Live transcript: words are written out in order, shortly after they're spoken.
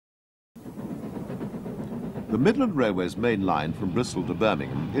The Midland Railway's main line from Bristol to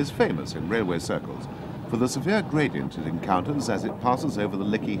Birmingham is famous in railway circles for the severe gradient it encounters as it passes over the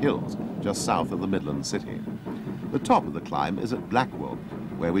Lickey Hills, just south of the Midland city. The top of the climb is at Blackwell,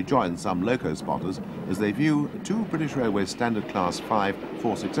 where we join some loco spotters as they view two British Railway Standard Class 5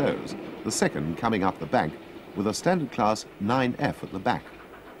 460s, the second coming up the bank with a Standard Class 9F at the back.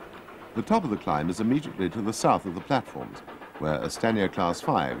 The top of the climb is immediately to the south of the platforms, where a Stannier Class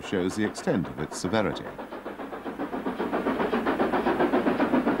 5 shows the extent of its severity.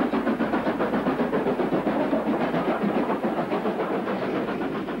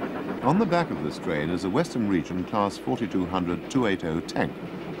 On the back of this train is a Western Region Class 4200-280 tank,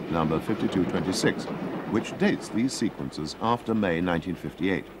 number 5226, which dates these sequences after May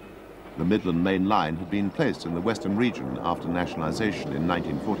 1958. The Midland Main Line had been placed in the Western Region after nationalisation in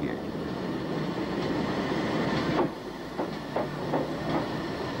 1948.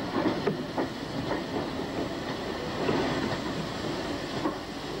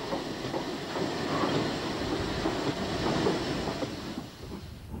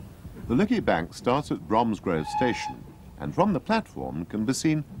 The Lickey Bank starts at Bromsgrove Station, and from the platform can be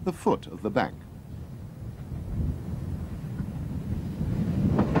seen the foot of the bank.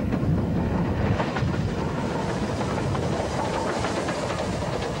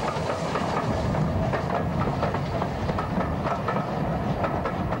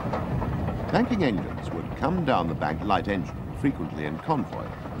 Banking engines would come down the bank light engine, frequently in convoy,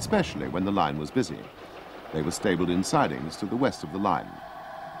 especially when the line was busy. They were stabled in sidings to the west of the line.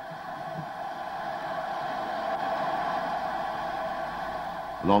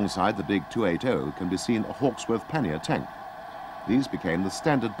 Alongside the big 280 can be seen a Hawksworth pannier tank. These became the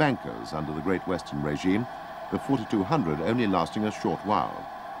standard bankers under the Great Western regime, the 4200 only lasting a short while.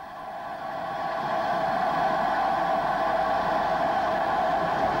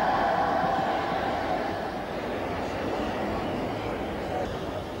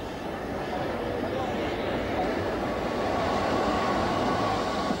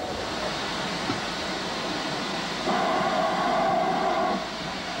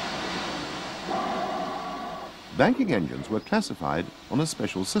 Banking engines were classified on a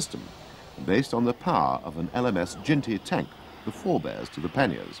special system, based on the power of an LMS Ginty tank, the forebears to the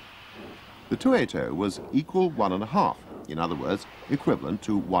panniers. The 280 was equal 1.5, in other words, equivalent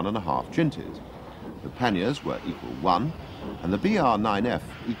to 1.5 Ginties. The panniers were equal 1, and the BR9F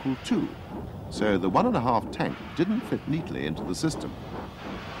equal 2, so the 1.5 tank didn't fit neatly into the system.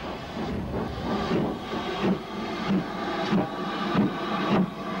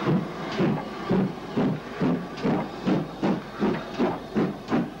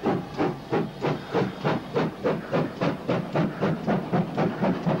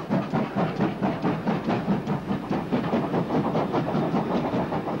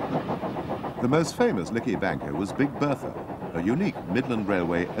 The most famous Lickey banker was Big Bertha, a unique Midland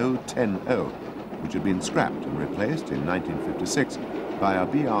Railway 010O, which had been scrapped and replaced in 1956 by a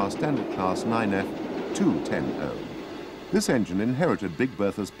BR Standard Class 9F 210O. This engine inherited Big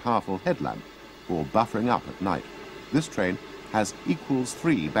Bertha's powerful headlamp for buffering up at night. This train has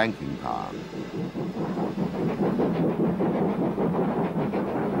 =3 banking power.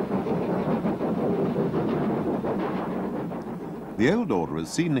 The old order is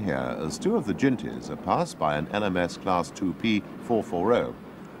seen here as two of the Ginties are passed by an LMS Class 2P 440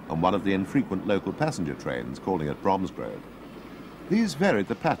 on one of the infrequent local passenger trains calling at Bromsgrove. These varied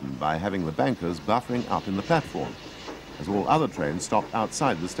the pattern by having the bankers buffering up in the platform, as all other trains stopped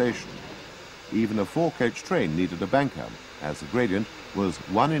outside the station. Even a 4-coach train needed a banker, as the gradient was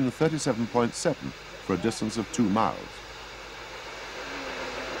 1 in 37.7 for a distance of 2 miles.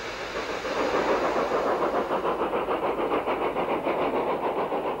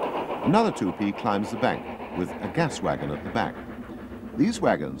 Another 2P climbs the bank with a gas wagon at the back. These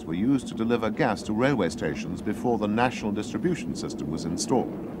wagons were used to deliver gas to railway stations before the national distribution system was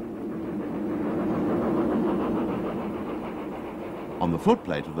installed. On the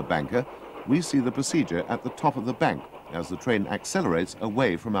footplate of the banker, we see the procedure at the top of the bank as the train accelerates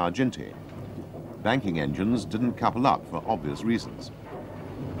away from our Ginty. Banking engines didn't couple up for obvious reasons.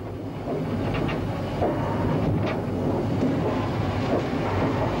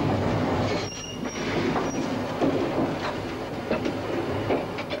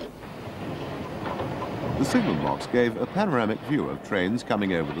 The signal box gave a panoramic view of trains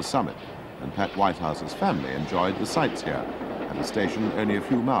coming over the summit, and Pat Whitehouse's family enjoyed the sights here, at a station only a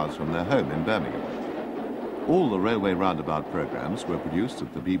few miles from their home in Birmingham. All the railway roundabout programmes were produced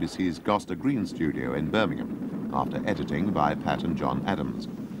at the BBC's Gloucester Green studio in Birmingham, after editing by Pat and John Adams.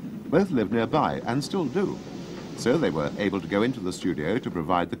 Both live nearby and still do. So they were able to go into the studio to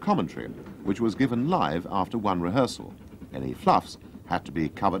provide the commentary, which was given live after one rehearsal. Any fluffs had to be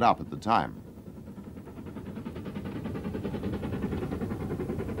covered up at the time.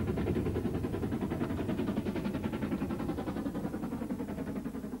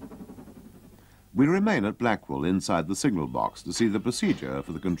 We remain at Blackwall inside the signal box to see the procedure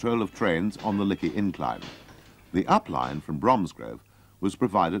for the control of trains on the Lickey Incline. The up line from Bromsgrove was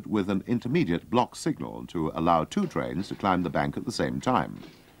provided with an intermediate block signal to allow two trains to climb the bank at the same time.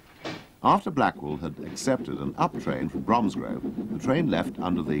 After Blackwall had accepted an up train from Bromsgrove, the train left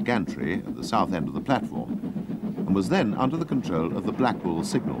under the gantry at the south end of the platform and was then under the control of the Blackwall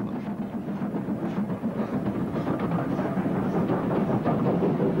signalman.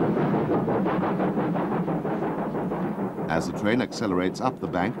 As the train accelerates up the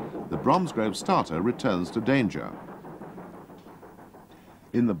bank, the Bromsgrove starter returns to danger.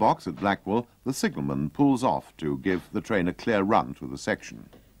 In the box at Blackwall, the signalman pulls off to give the train a clear run through the section.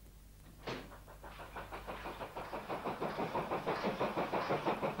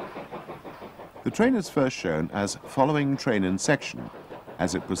 The train is first shown as following train in section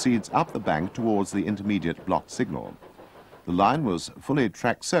as it proceeds up the bank towards the intermediate block signal. The line was fully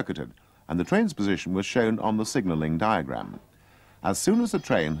track-circuited and the train's position was shown on the signalling diagram. As soon as the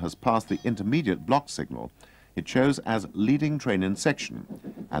train has passed the intermediate block signal, it shows as leading train in section,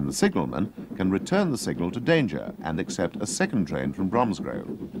 and the signalman can return the signal to danger and accept a second train from Bromsgrove.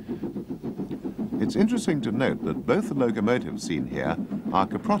 It's interesting to note that both the locomotives seen here are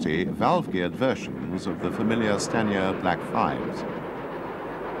Caprotti valve-geared versions of the familiar Stanier Black 5s.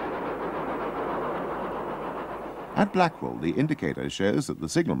 At Blackwall, the indicator shows that the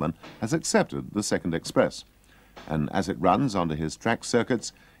signalman has accepted the second express, and as it runs onto his track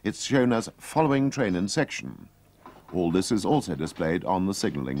circuits, it's shown as following train in section. All this is also displayed on the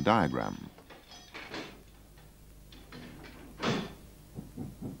signalling diagram.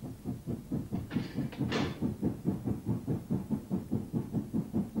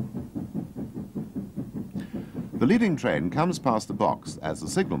 The leading train comes past the box as the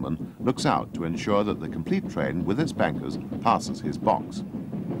signalman looks out to ensure that the complete train with its bankers passes his box.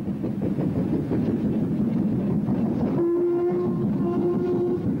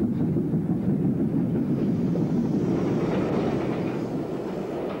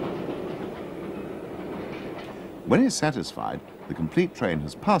 When he's satisfied the complete train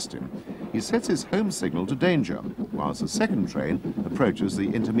has passed him, he sets his home signal to danger, whilst the second train approaches the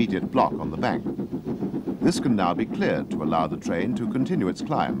intermediate block on the bank. This can now be cleared to allow the train to continue its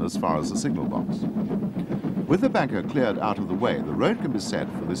climb as far as the signal box. With the banker cleared out of the way, the road can be set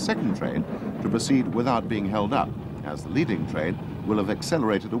for the second train to proceed without being held up, as the leading train will have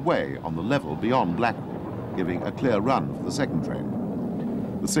accelerated away on the level beyond Blackwall, giving a clear run for the second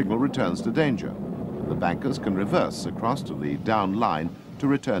train. The signal returns to danger. The bankers can reverse across to the down line to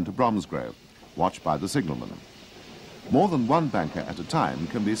return to Bromsgrove, watched by the signalman. More than one banker at a time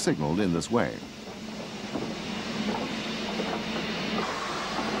can be signalled in this way.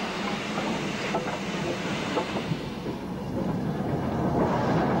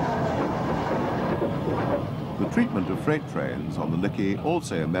 The treatment of freight trains on the Lickey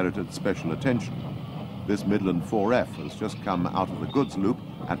also merited special attention. This Midland 4F has just come out of the goods loop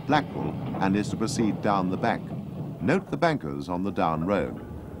at Blackwall and is to proceed down the bank. Note the bankers on the down road.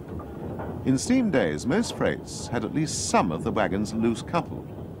 In steam days, most freights had at least some of the wagons loose coupled.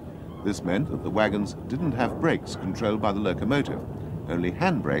 This meant that the wagons didn't have brakes controlled by the locomotive, only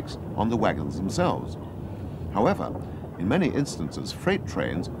hand brakes on the wagons themselves. However, in many instances, freight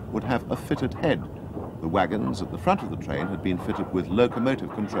trains would have a fitted head. The wagons at the front of the train had been fitted with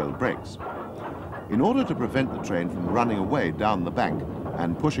locomotive-controlled brakes. In order to prevent the train from running away down the bank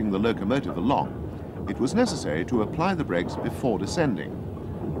and pushing the locomotive along, it was necessary to apply the brakes before descending.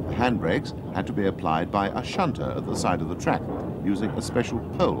 The hand brakes had to be applied by a shunter at the side of the track, using a special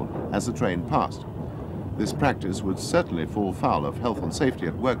pole as the train passed. This practice would certainly fall foul of health and safety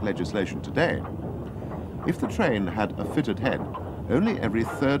at work legislation today. If the train had a fitted head, only every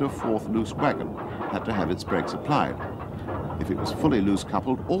third or fourth loose wagon had to have its brakes applied. If it was fully loose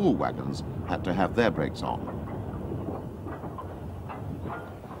coupled, all wagons had to have their brakes on.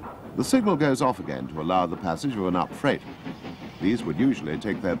 The signal goes off again to allow the passage of an up freight. These would usually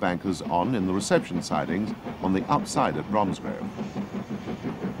take their bankers on in the reception sidings on the upside at Bromsgrove.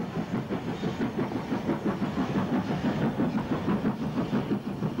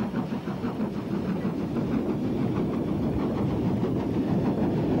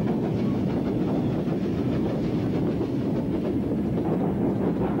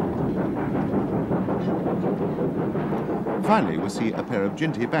 Finally, we see a pair of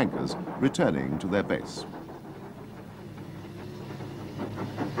Ginty bankers returning to their base.